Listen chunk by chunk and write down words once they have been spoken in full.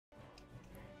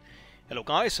Hello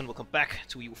guys, and welcome back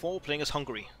to EU4 playing as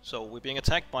Hungary. So we're being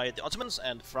attacked by the Ottomans,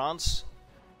 and France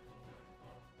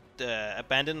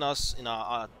abandoned us in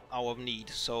our hour of need,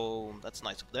 so that's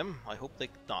nice of them. I hope they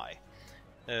die.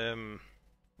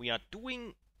 We are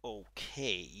doing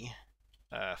okay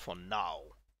for now.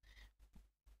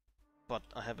 But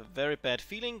I have a very bad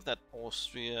feeling that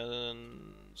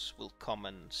Austrians will come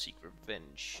and seek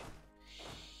revenge.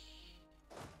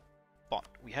 But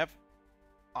we have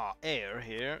our heir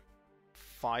here,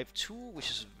 5-2, which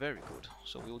is very good.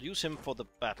 So we will use him for the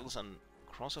battles and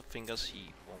cross our fingers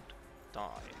he won't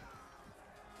die.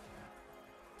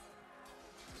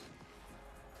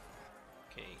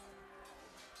 Okay.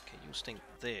 Okay, you stay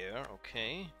there,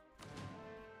 okay.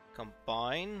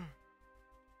 Combine.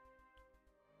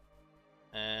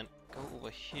 And go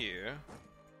over here.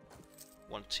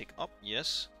 One tick up,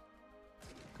 yes.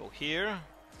 Go here.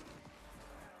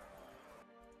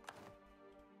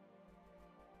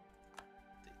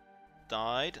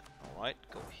 Died. Alright,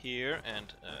 go here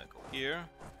and go here.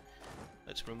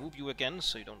 Let's remove you again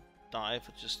so you don't die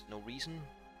for just no reason.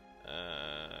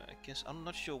 I guess I'm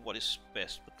not sure what is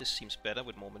best, but this seems better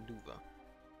with more maneuver.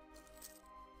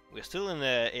 We're still in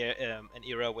an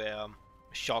era where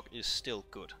shock is still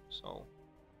good, so...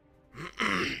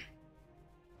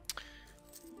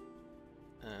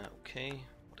 okay,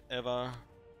 whatever.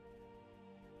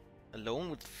 Alone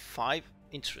with 5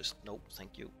 interest. No,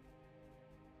 thank you.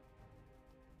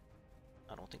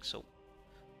 I don't think so.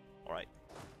 Alright.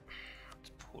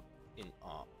 Let's put in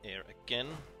our air again.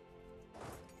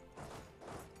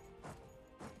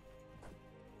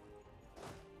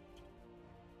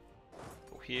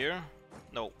 Go here.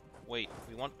 No, wait.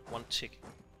 We want one tick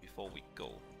before we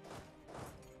go.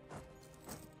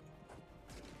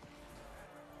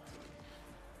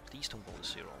 Please don't roll a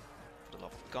 0. For the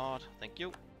love of God. Thank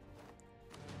you.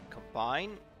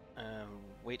 Combine.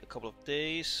 Wait a couple of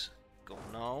days. Go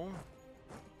now.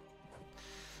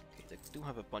 They do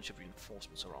have a bunch of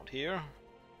reinforcements around here.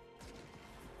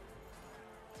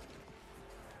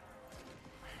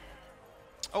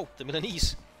 Oh, the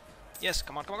Milanese! Yes,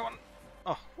 come on, come on, come on!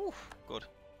 Oh, whew, good.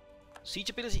 Siege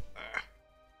ability!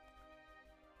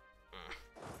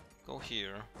 Go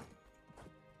here.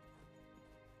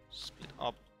 Split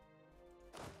up.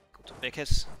 Go to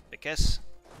Bekes. Bekes.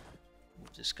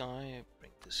 Move this guy,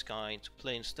 bring this guy into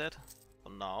play instead. For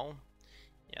now.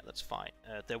 Yeah, that's fine.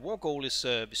 Their war goal is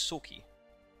Vysoki,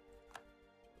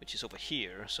 which is over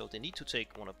here, so they need to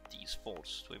take one of these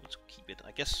forts to be able to keep it.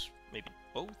 I guess maybe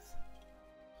both?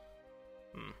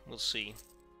 We'll see.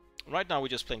 Right now we're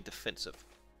just playing defensive.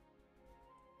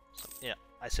 So, yeah,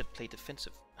 I said play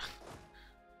defensive.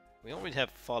 We already have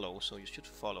follow, so you should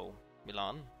follow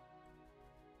Milan.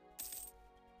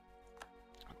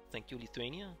 Thank you,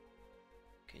 Lithuania.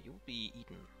 Okay, you'll be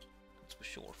eaten. That's for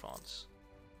sure, France.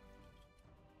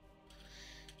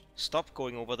 Stop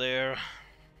going over there.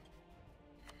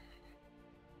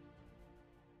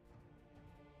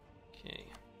 Okay.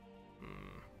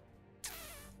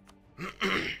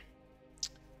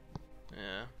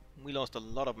 Yeah, we lost a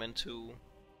lot of men to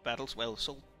battles. Well,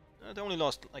 so they only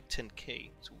lost like 10k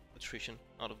to attrition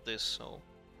out of this, so...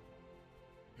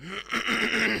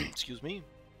 Excuse me.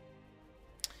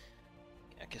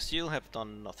 Yeah, Castile have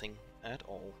done nothing at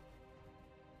all.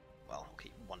 Well,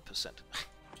 okay, 1%.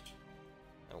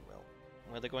 Oh well.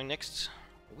 Where are they going next?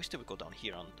 I wish they would go down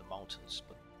here on the mountains,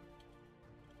 but...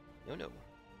 No, no.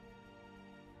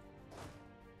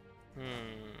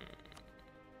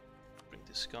 Bring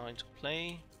this guy into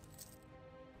play.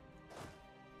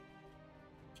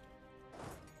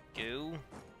 Go.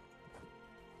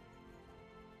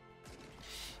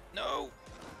 No!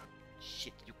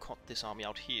 Shit, you caught this army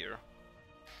out here.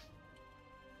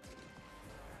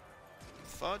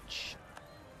 Fudge.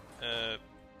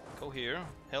 Go here.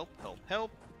 Help, help,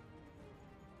 help.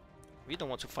 We don't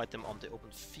want to fight them on the open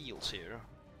fields here.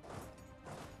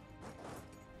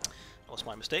 That was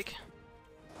my mistake.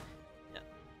 Yeah.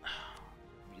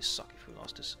 Really suck if we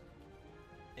lost this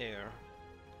air.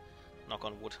 Knock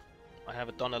on wood. I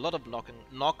have done a lot of knocking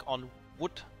on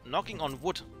wood. As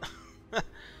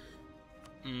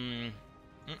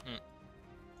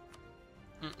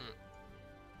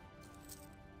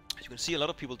you can see, a lot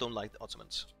of people don't like the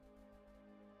Ottomans.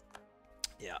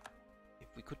 Yeah, if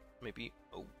we could maybe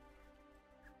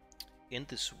end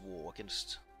this war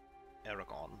against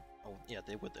Aragon. Oh yeah,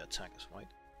 they were the attackers, right?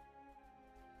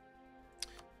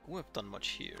 Who have done much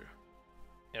here?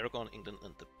 Aragon, England,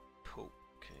 and the Pope.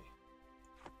 Okay.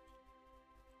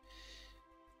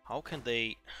 How can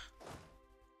they...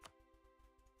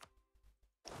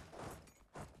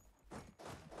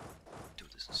 do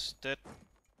this instead?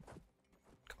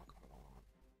 Come on, come on.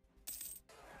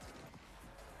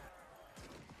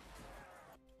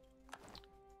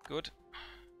 Good.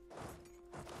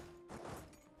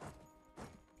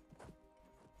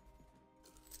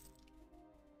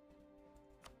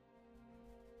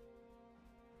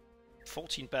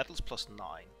 "14 battles plus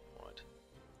 9. Alright.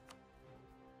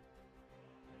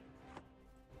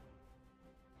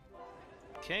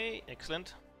 Okay,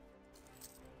 excellent.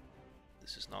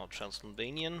 This is now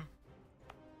Transylvanian.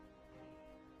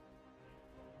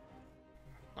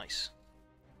 Nice.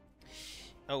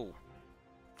 Oh.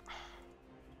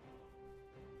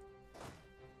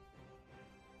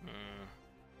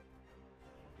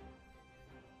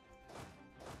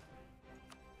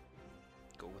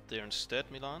 Go over there instead,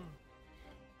 Milan.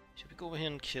 Should we go over here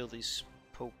and kill this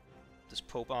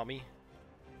Pope army?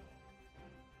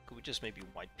 Could we just maybe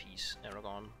white peace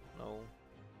Aragon? No.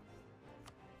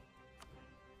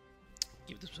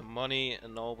 Give them some money,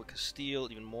 and now we can steal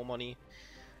even more money.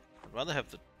 I'd rather have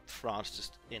the France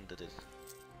just ended it.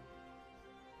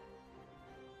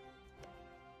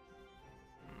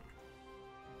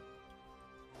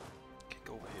 Okay,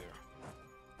 go over here.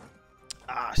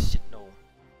 Ah, shit, no.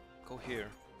 Go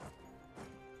here.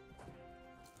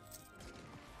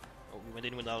 Oh, we went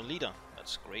in without a leader.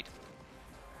 That's great.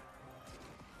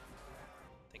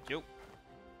 Thank you.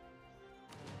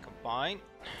 Combine.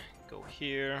 Go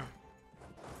here.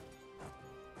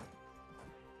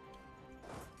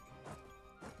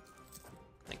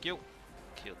 Thank you.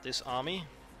 Kill this army.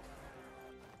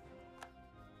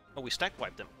 Oh, we stack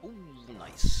wiped them. Ooh,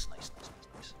 nice, nice, nice, nice,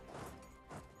 nice.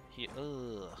 Here,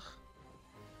 ugh.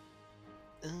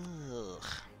 Ugh.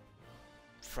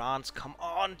 France, come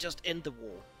on, just end the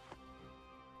war.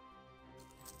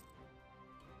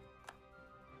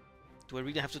 Do I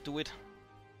really have to do it?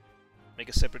 Make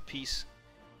a separate peace?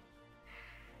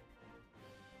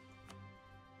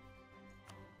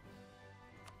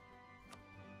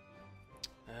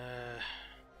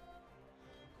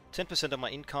 10% of my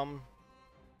income.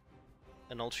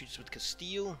 And all treaties with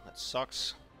Castile. That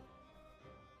sucks.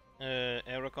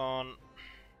 Aragon.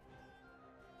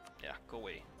 Yeah, go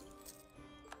away.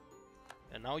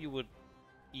 And now you would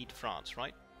eat France,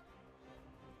 right?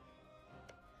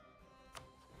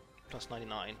 Plus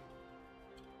 99.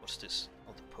 What's this?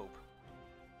 Oh, the Pope.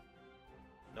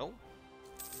 No?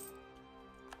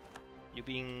 You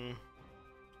being...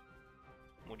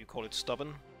 what do you call it?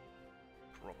 Stubborn?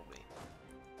 Probably.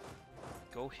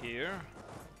 Go here.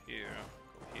 Here.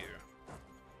 Go here.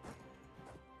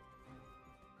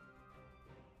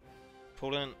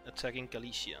 Poland attacking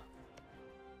Galicia.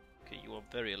 Okay, you are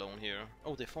very alone here.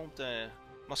 Oh, they formed...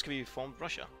 Muscovy formed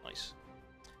Russia. Nice.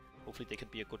 Hopefully they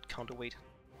could be a good counterweight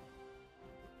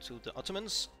to the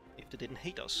Ottomans, if they didn't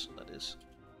hate us, that is.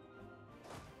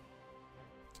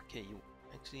 Okay, you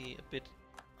actually a bit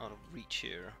out of reach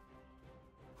here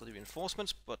for the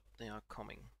reinforcements, but they are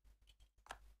coming.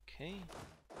 Okay.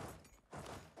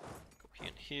 Go here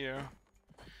and here.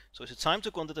 So is it time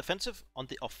to go on the defensive? On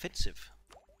the offensive?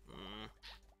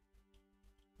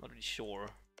 Not really sure.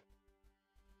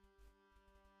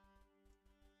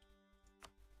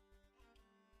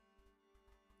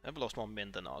 They've lost more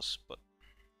men than us, but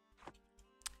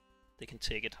they can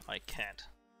take it. I can't,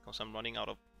 because I'm running out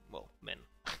of, well, men.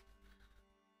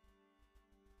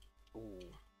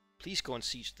 Ooh, please go and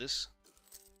siege this.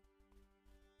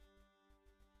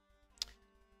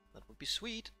 That would be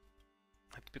sweet.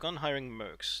 I've begun hiring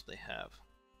mercs. They have,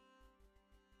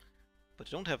 but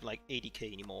they don't have like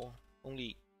 80k anymore.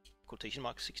 Only quotation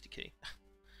mark 60k.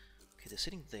 Okay, they're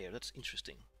sitting there. That's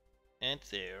interesting. And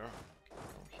there.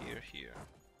 Okay, go here, here.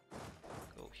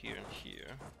 Go here and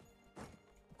here.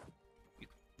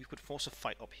 We could force a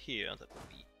fight up here. That would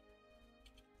be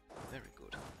very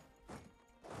good.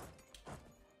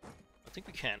 I think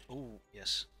we can. Oh,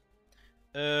 yes.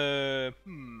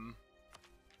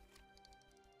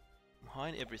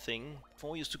 Behind everything.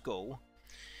 4 years to go.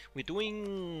 We're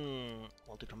doing,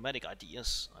 well, diplomatic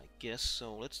ideas, I guess.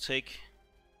 So let's take.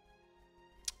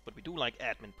 But we do like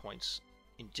admin points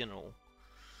in general.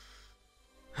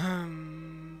 I'll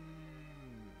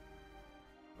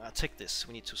take this.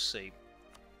 We need to save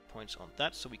points on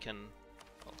that so we can,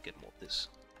 well, get more of this.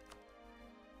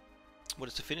 What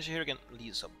is the finisher here again?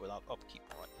 Leads up without upkeep.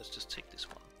 Alright, let's just take this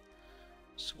one.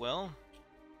 Swell.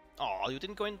 Oh, you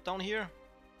didn't go in down here?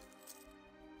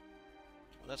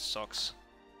 Well, that sucks.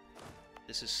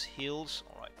 This is hills.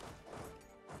 Alright.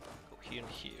 Go here and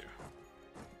here.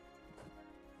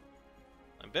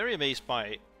 I'm very amazed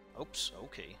by... Oops,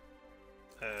 okay.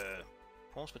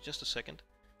 Pause for just a second.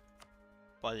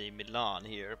 By the Milan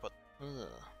here, but...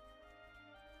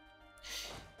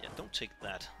 yeah, don't take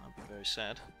that. I'll be very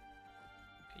sad.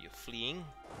 Okay, you're fleeing.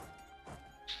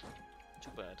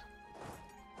 Too bad.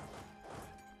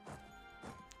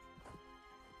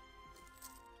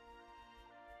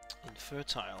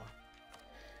 Infertile.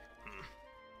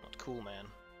 Not cool, man.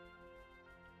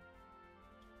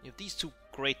 You have these two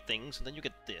great things, and then you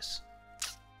get this.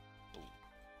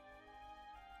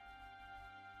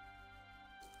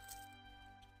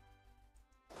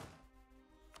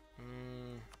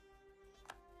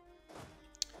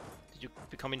 Did you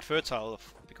become infertile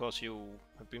because you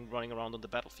have been running around on the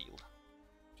battlefield?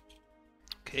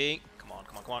 Okay, come on,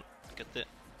 come on, come on. Get the...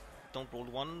 Don't roll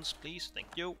ones, please. Thank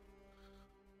you.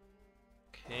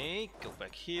 Okay, go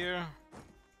back here.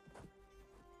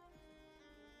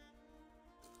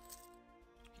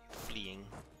 You're fleeing.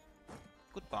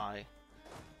 Goodbye.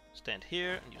 Stand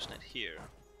here, and you stand here.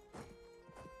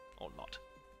 Or not.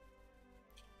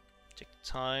 Take the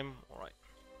time. Alright.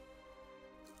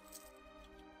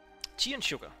 Tea and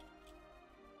sugar.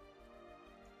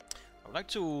 I would like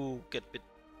to get a bit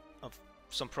of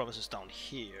some provinces down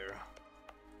here.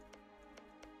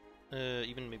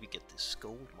 Even maybe get this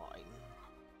gold mine.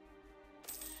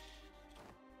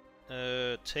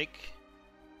 Take...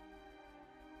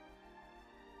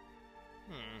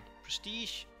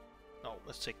 prestige? No,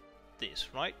 let's take this,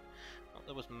 right? Oh,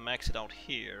 that was max it out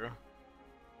here.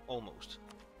 Almost.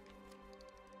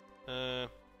 Ooh.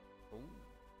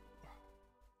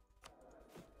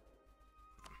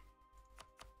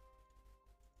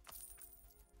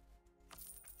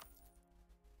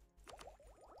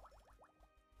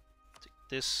 Take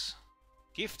this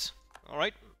gift.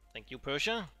 Alright, thank you,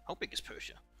 Persia. How big is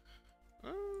Persia?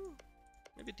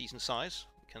 Maybe a decent size.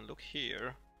 We can look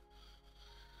here.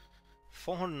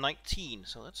 419,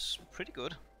 so that's pretty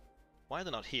good. Why are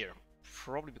they not here?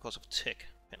 Probably because of tech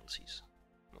penalties,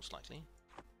 most likely.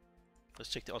 Let's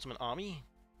check the Ottoman army.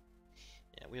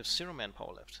 Yeah, we have 0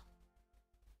 manpower left.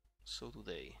 So do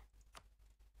they.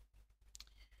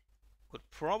 Could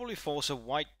probably force a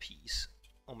white peace,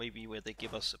 or maybe where they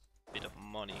give us a bit of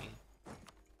money.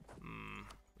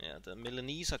 Yeah, the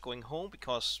Milanese are going home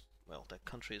because, well, their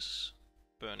country is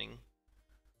burning.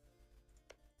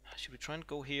 Should we try and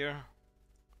go here?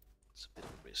 It's a bit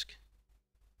of a risk.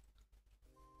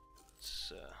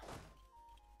 It's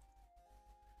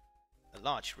a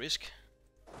large risk,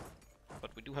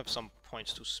 but we do have some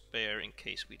points to spare in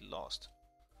case we lost.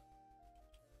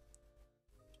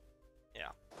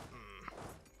 Yeah.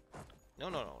 No,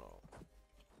 no, no, no.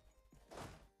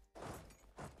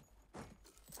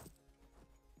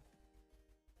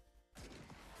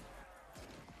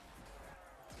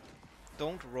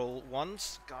 Don't roll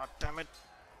once. God damn it.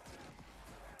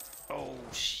 Oh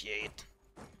shit.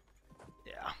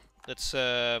 Yeah. Let's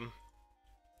how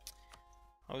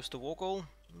is the war goal?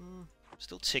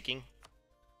 Still ticking.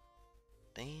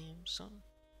 Damn, son.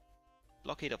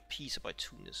 Blockade of Pisa by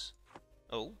Tunis.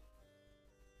 Oh.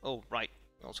 Oh, right.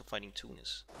 Also fighting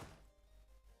Tunis.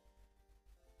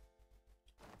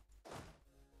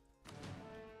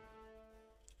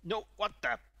 No, what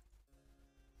the?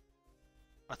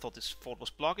 I thought this fort was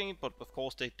blocking it, but of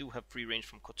course they do have free range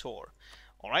from Kotor.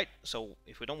 Alright, so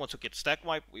if we don't want to get stack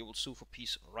wipe, we will sue for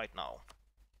peace right now.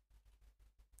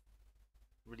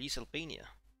 Release Albania.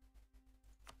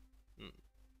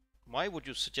 Why would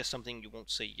you suggest something you won't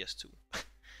say yes to?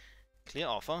 Clear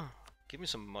offer. Give me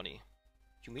some money.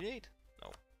 Humiliate?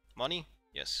 No. Money?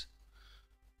 Yes.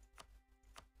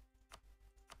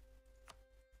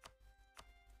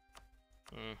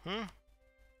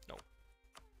 No.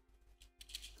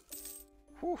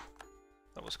 Whew.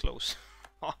 That was close.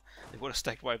 They would have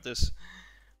stack wiped this.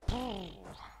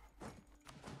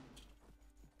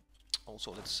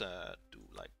 Also, let's do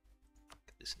like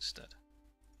this instead.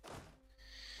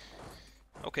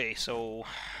 Okay, so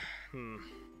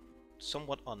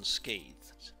somewhat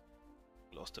unscathed.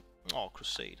 Lost a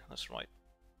crusade. That's right.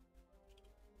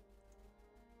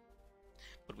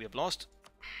 But we have lost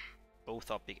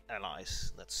both our big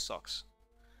allies. That sucks.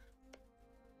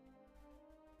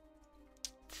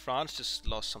 France just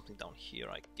lost something down here,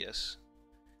 I guess.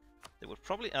 They would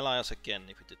probably ally us again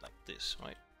if we did like this,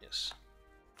 right? Yes.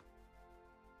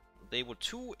 They would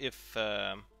too if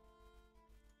the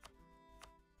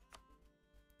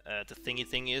thingy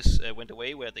thing is went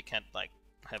away, where they can't like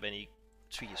have any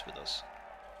treaties with us.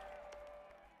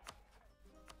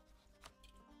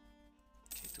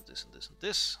 Okay, do this and this and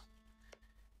this,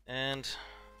 and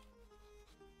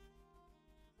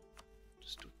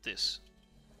just do this.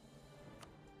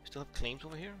 Still have claims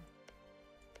over here?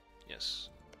 Yes,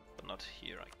 but not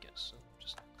here, I guess. So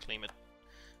just claim it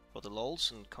for the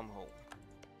lulz and come home.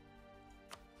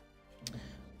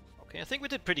 Okay, I think we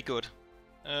did pretty good.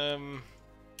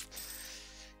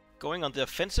 Going on the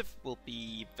offensive will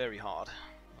be very hard.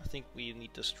 I think we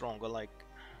need a stronger, like,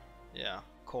 yeah,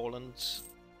 Courland.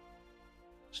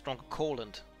 Stronger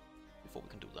Courland before we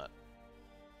can do that.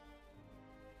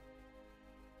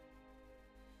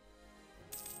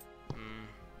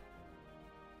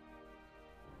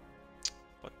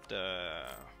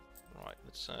 Right,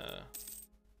 let's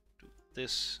do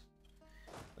this.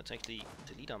 Let's actually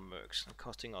delete our mercs. They're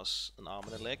costing us an arm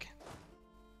and a leg.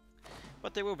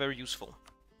 But they were very useful.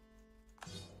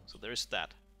 So there is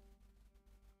that.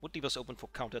 Would leave us open for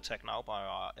counterattack now by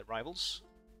our rivals.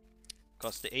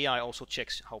 Because the AI also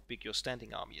checks how big your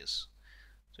standing army is.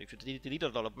 So if you delete a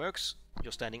lot of mercs,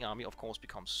 your standing army of course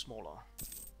becomes smaller.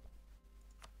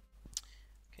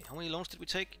 Okay, how many loans did we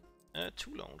take?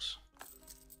 2 loans.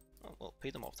 Oh, well, pay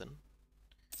them off then.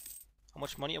 How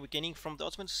much money are we gaining from the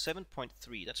Ottomans?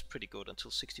 7.3. That's pretty good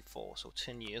until 64, so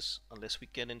 10 years, unless we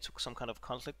get into some kind of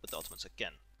conflict with the Ottomans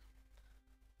again.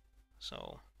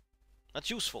 So, that's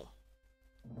useful.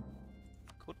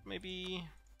 Could maybe...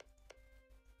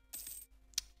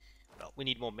 Well, we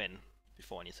need more men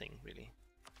before anything, really.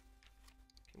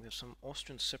 Okay, we have some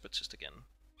Austrian separatists again.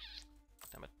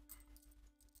 Damn it.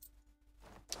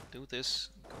 Do this,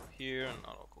 go here, and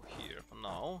I'll go here for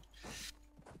now.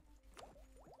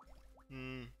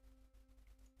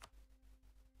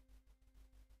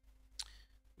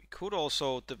 We could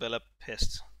also develop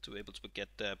Pest to be able to get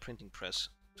the printing press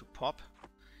to pop,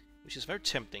 which is very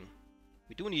tempting.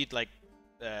 We do need like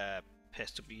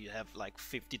Pest to have like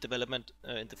 50 development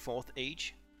in the 4th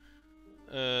age.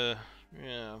 Yeah,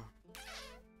 we're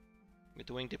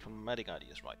doing diplomatic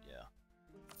ideas, right? Yeah.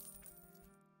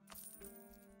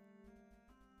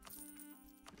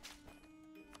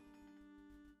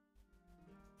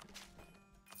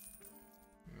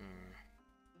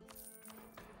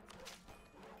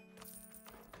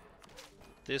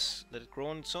 This, let it grow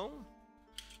on its own?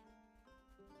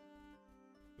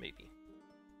 Maybe.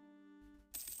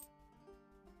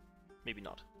 Maybe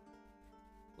not.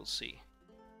 We'll see.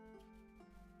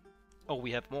 Oh,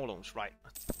 we have more loans, right. I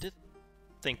did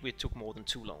think we took more than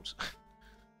 2 loans.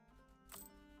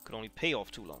 Could only pay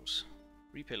off 2 loans.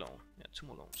 Repay loan. Yeah, 2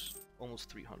 more loans. Almost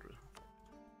 300.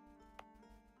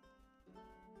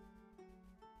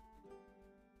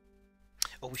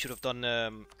 Oh, we should have done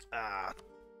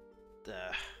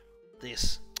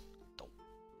this. Don't.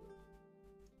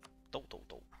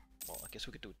 Well, I guess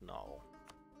we could do it now.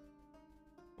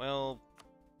 Well,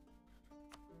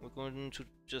 we're going to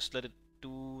just let it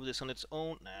do this on its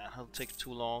own. Nah, that'll take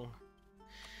too long.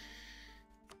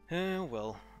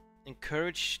 Well,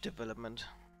 encourage development.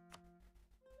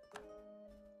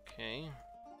 Okay.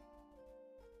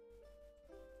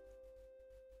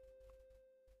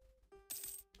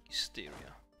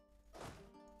 Hysteria.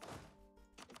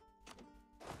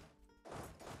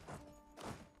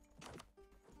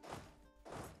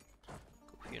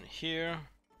 Go here and here.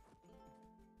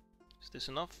 Is this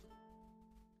enough?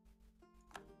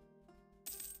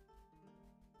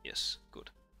 Yes, good.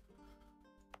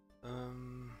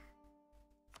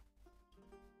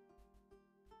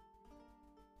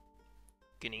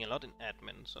 Gaining a lot in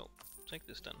admin, so take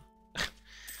this then.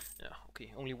 Yeah,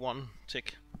 okay, only 1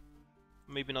 tick.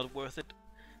 Maybe not worth it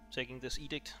taking this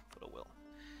edict, but oh well.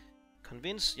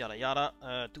 Convince, yada yada,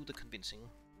 do the convincing.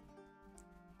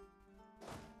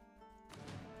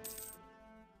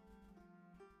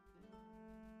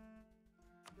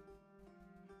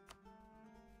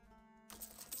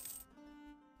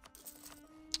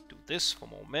 Do this for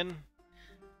more men.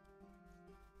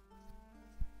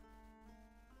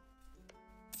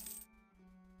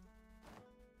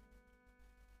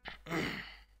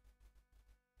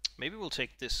 Maybe we'll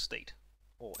take this state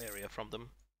or area from them.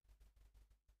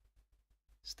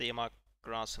 Steiermark,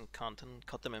 Graz, and Canton.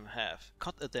 Cut them in half.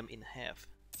 Cut them in half.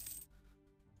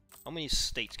 How many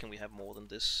states can we have more than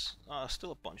this?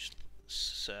 Still a bunch.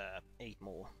 8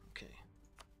 more. Okay.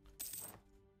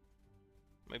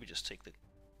 Maybe just take the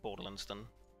borderlands then,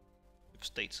 if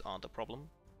states aren't a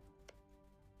problem.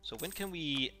 So when can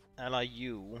we ally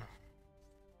you?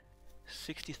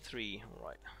 63. All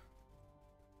right.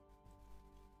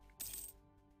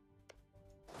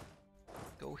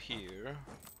 Go here,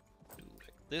 do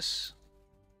like this.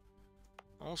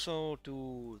 Also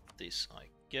do this, I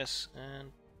guess,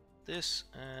 and this,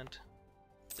 and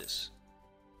this.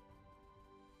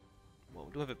 Well,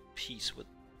 we do have a peace with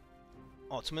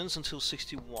Ottomans until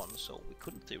 61, so we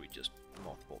could in theory just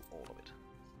mothball all of it.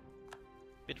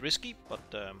 Bit risky, but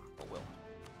oh well.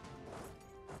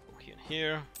 Go here and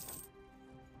here.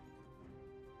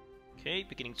 Okay,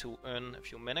 beginning to earn a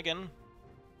few men again.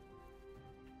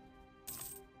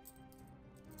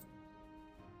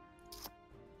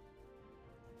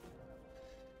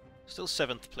 Still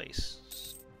 7th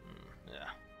place. Yeah.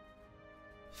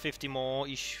 50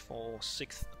 more-ish for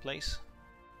 6th place.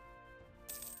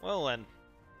 Well, and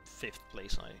 5th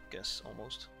place, I guess,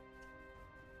 almost.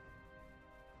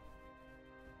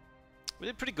 We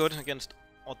did pretty good against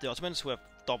the Ottomans, who have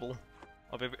double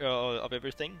of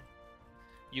everything.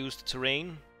 Used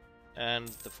terrain and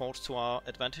the forts to our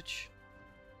advantage.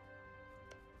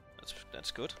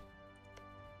 That's good.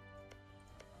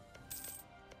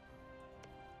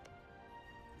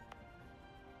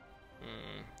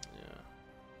 Yeah.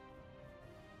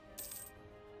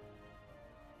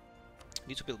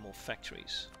 Need to build more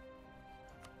factories.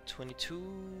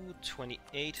 22,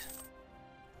 28,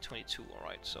 22. All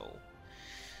right, so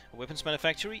a weapons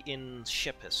manufactory in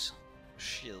Shepes,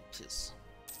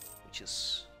 which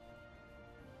is.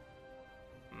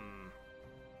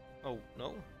 Oh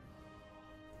no.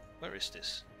 Where is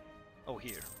this? Oh,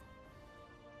 here.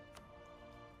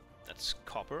 That's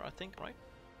copper, I think, right?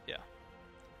 Yeah.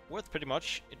 Worth pretty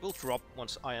much. It will drop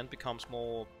once iron becomes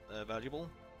more valuable.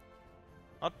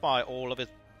 Not by all of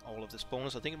this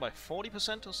bonus. I think by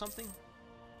 40% or something.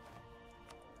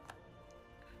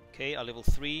 Okay, our level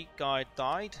 3 guy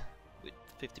died with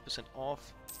 50%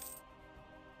 off.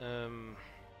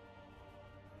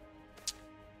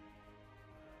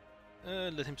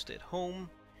 Let him stay at home.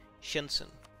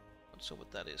 Shenzhen. Not sure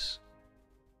what that is.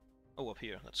 Oh, up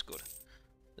here. That's good.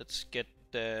 Let's get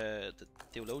the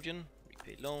theologian.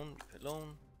 Repay loan. Repay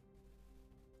loan.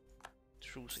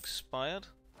 Truce expired.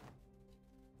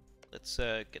 Let's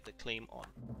get the claim on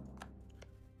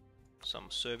some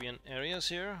Serbian areas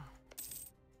here.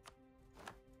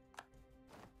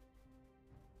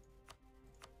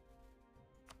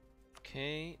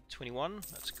 Okay, 21.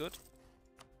 That's good.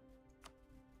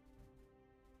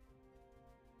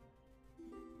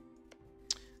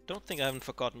 Don't think I haven't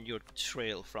forgotten your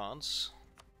betrayal, France.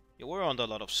 You were under a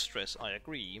lot of stress, I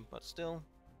agree, but still.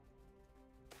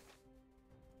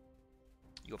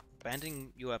 You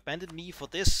abandoned me for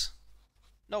this?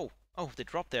 No! Oh, they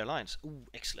dropped their lines. Ooh,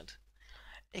 excellent.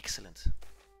 Excellent.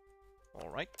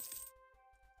 Alright.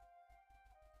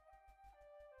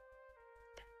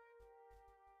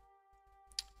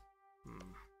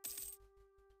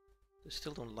 They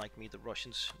still don't like me, the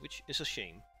Russians, which is a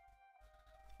shame.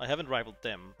 I haven't rivaled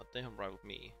them, but they have rivaled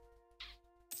me.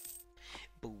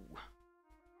 Boo.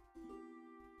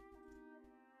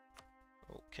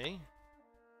 Okay.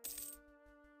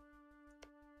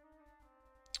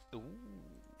 Ooh,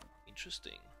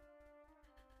 interesting.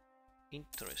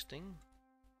 Interesting.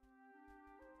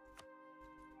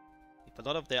 If a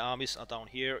lot of their armies are down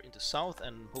here in the south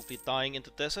and hopefully dying in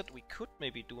the desert, we could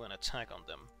maybe do an attack on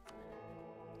them.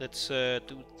 Let's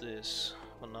do this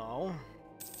for now.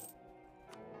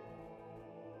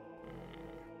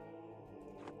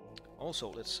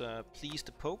 Also, let's please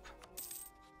the Pope.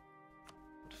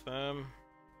 Confirm.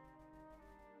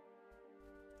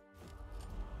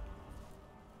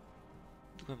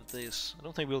 Do have this. I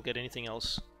don't think we'll get anything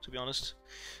else, to be honest.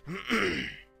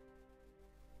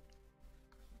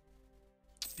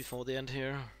 Before the end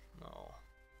here. No.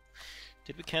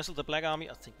 Did we cancel the Black Army?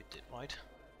 I think we did, right?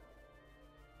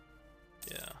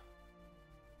 Yeah.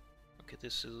 Okay,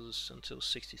 this is until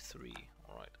 63.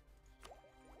 Alright.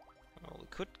 Well, we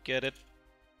could get it,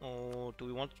 or do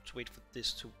we want to wait for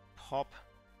this to pop?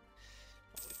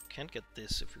 Well, we can't get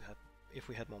this if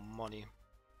we had more money.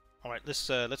 All right, let's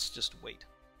just wait.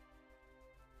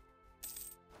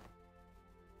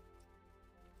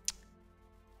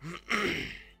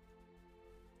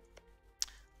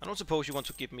 I don't suppose you want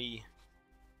to give me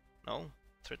no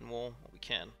threaten war. Or we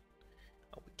can.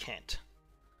 Oh, we can't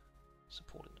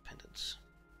support independence.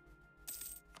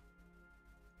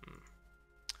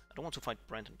 I don't want to fight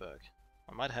Brandenburg.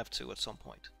 I might have to at some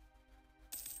point.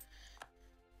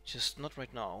 Just not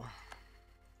right now.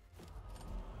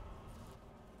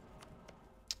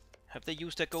 Have they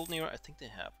used their golden era? I think they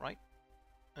have, right?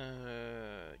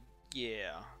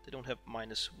 Yeah. They don't have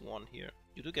 -1 here.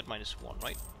 You do get -1,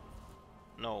 right?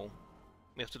 No.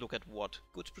 We have to look at what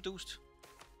goods produced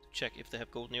to check if they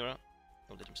have golden era.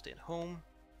 Don't let them stay at home.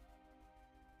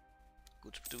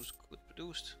 Goods produced, goods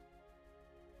produced.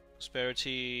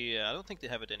 Prosperity, I don't think they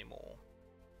have it anymore.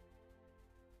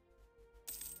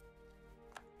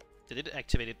 They did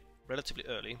activate it relatively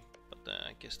early, but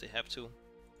I guess they have to.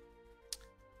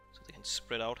 So they can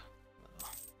spread out.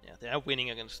 Yeah, they are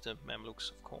winning against the Mamluks,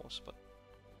 of course, but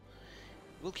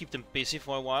we'll keep them busy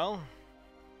for a while.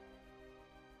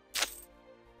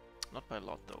 Not by a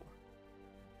lot, though.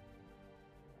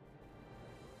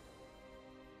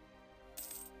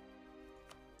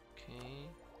 Okay.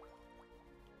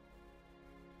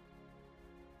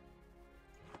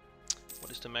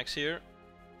 What is the max here?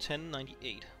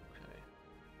 1098. Okay.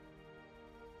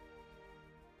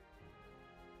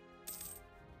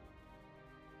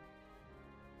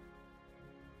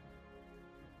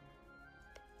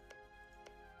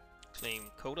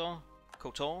 Kotor.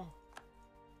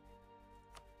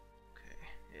 Okay,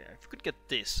 yeah, if we could get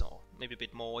this, or maybe a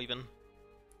bit more even,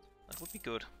 that would be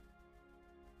good.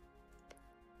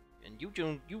 And you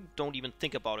don't even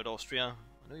think about it, Austria.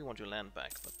 I know you want your land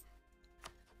back, but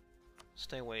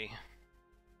stay away.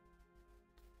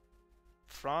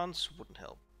 France wouldn't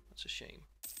help. That's a shame.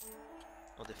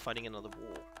 Oh, they're fighting another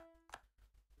war.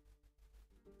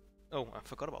 Oh, I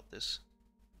forgot about this.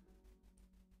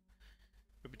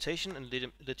 Reputation and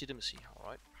legitimacy.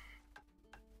 Alright.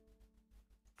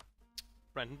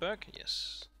 Brandenburg?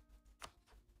 Yes.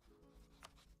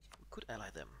 We could ally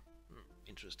them.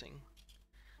 Interesting.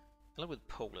 Ally with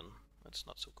Poland. That's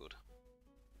not so good.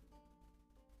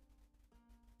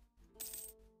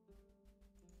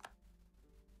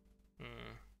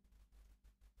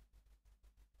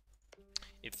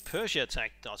 If Persia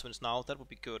attacked the Ottomans now, that would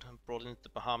be good. And brought in the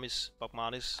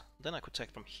Bahmanis, then I could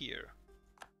attack from here.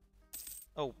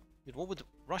 Oh, you're war with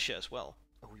Russia as well.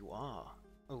 Oh, you are.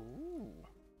 Oh.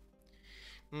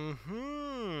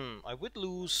 I would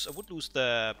lose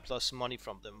the plus money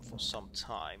from them for some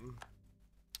time.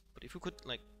 But if we could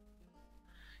like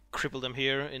cripple them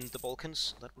here in the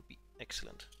Balkans, that would be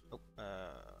excellent. Oh,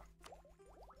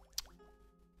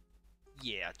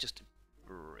 yeah, just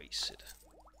embrace it.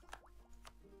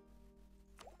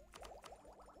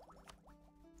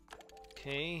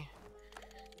 Okay.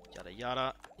 Yada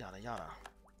yada yada yada.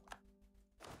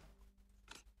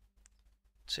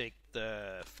 Take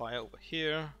the fire over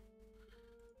here.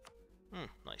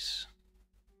 Nice.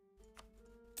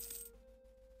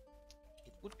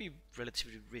 It would be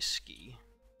relatively risky.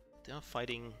 They are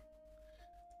fighting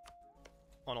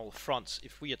on all fronts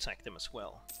if we attack them as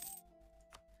well.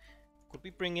 Could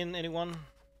we bring in anyone?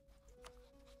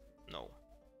 No.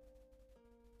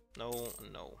 No,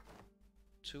 no.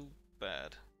 Too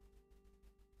bad.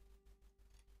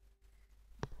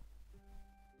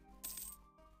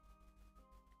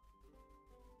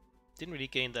 Didn't really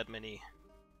gain that many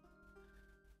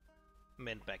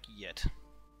men back yet.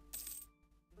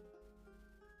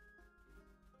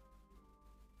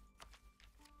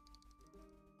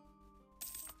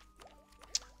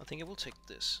 I think I will take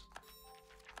this.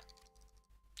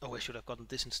 Oh, I should have gotten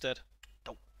this instead.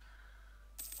 No.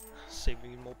 Save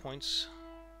me more points.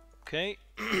 Okay.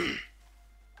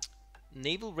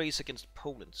 Naval race against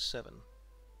Poland, 7.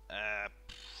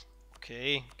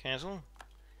 Okay, cancel.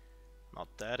 Not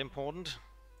that important.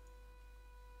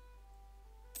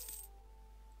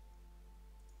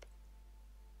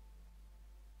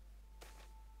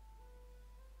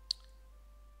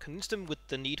 Convince them with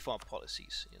the need for our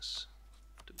policies. Yes.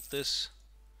 Do this.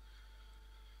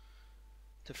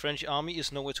 The French army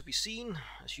is nowhere to be seen,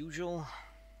 as usual.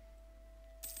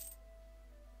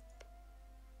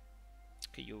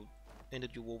 Okay, you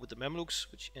ended your war with the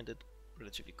Mamluks, which ended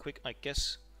relatively quick, I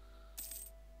guess.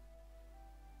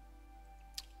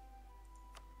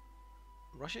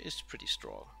 Russia is pretty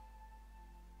strong.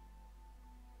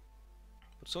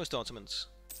 But so is the Ottomans.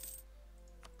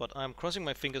 But I'm crossing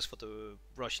my fingers for the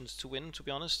Russians to win, to be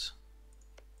honest.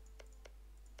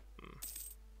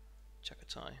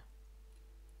 Chagatai.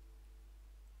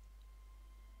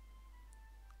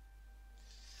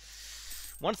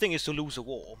 One thing is to lose a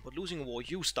war, but losing a war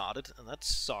you started, and that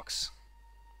sucks.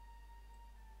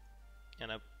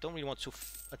 And I don't really want to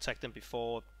attack them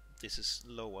before this is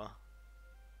lower.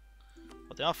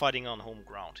 But they are fighting on home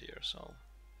ground here, so...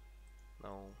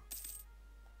 No.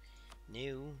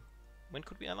 No. When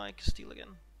could we ally Castile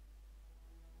again?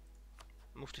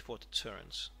 Mostly for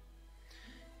deterrence.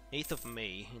 8th of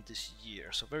May in this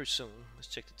year, so very soon. Let's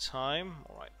check the time.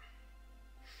 Alright.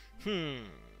 Do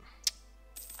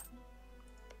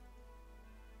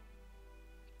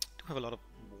have a lot of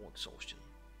war exhaustion.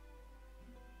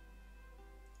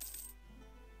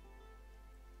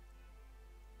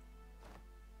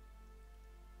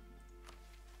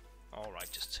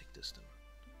 Alright, just take this then.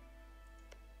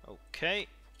 Okay.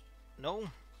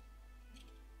 No.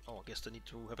 Oh, I guess I need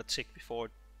to have a tick before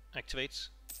it activates.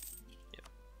 Yep.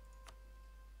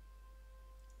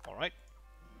 Alright.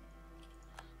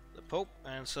 The Pope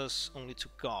answers only to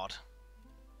God.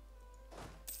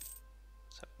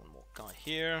 Let's have one more guy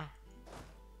here.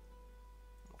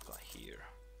 One more guy here.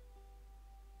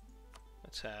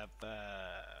 Let's have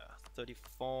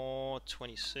 34,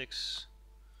 26,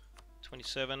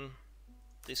 27.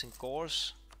 This in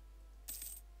Gors.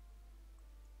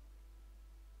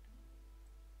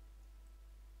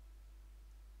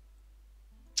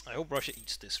 I hope Russia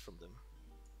eats this from them.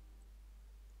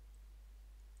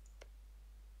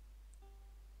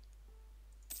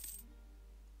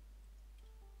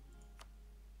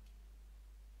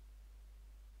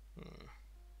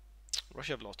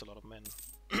 Russia have lost a lot of men.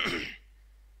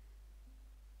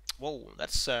 Whoa,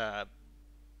 that's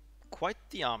quite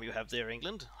the army you have there,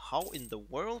 England. How in the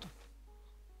world?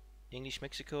 English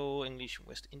Mexico, English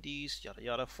West Indies, yada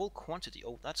yada, full quantity.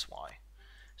 Oh, that's why.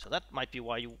 So that might be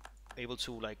why you able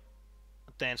to like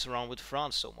dance around with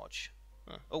France so much.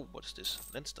 Oh, what is this?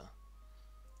 Leinster.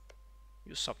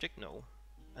 Your subject? No.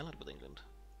 Allied with England.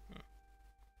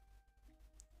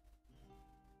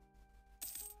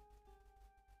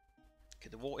 Okay,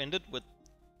 the war ended with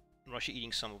Russia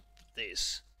eating some of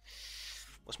this.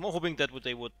 Was more hoping that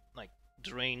they would like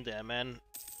drain their man.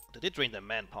 They did drain their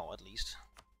manpower at least.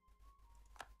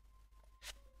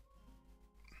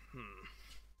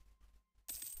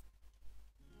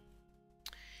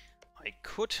 I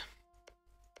could.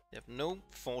 They have no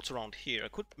forts around here. I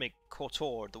could make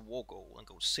Kotor the war goal and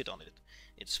go sit on it.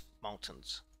 Its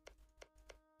mountains.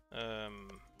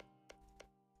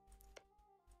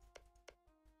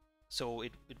 So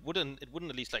it wouldn't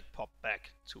at least like pop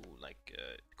back to like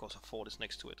because a fort is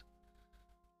next to it.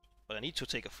 But I need to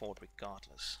take a fort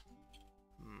regardless.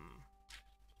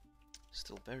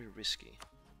 Still very risky.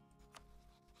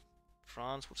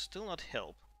 France would still not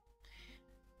help.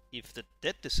 If the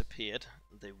debt disappeared,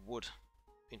 they would.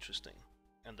 Interesting.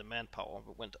 And the manpower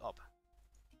went up.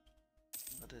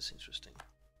 That is interesting.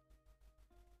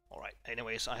 Alright,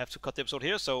 anyways, I have to cut the episode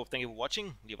here, so thank you for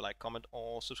watching. Leave a like, comment,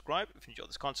 or subscribe if you enjoyed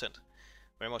this content.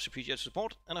 Very much appreciate your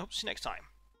support, and I hope to see you next time.